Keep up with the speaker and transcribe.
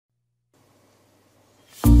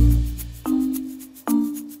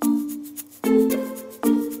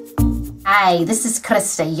Hi, this is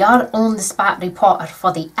Krista, your on-the-spot reporter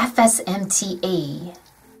for the FSMTA.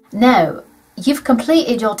 Now, you've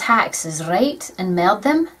completed your taxes, right, and mailed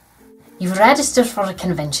them? You've registered for a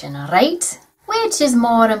convention, right? Which is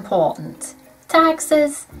more important,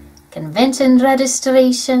 taxes, convention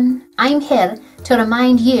registration? I'm here to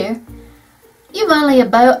remind you, you've only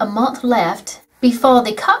about a month left before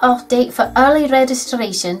the cut-off date for early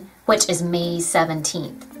registration, which is May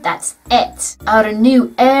 17th. That's it. Our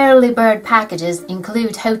new early bird packages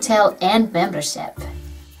include hotel and membership.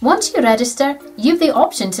 Once you register, you've the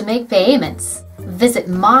option to make payments. Visit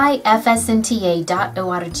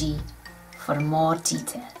myfsmta.org for more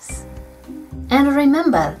details. And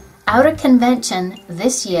remember, our convention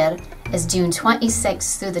this year is June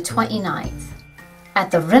 26th through the 29th at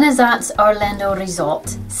the Renaissance Orlando Resort,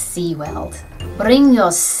 SeaWorld. Bring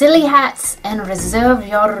your silly hats and reserve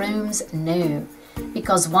your rooms now,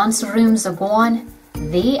 because once rooms are gone,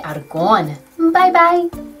 they are gone. Bye bye.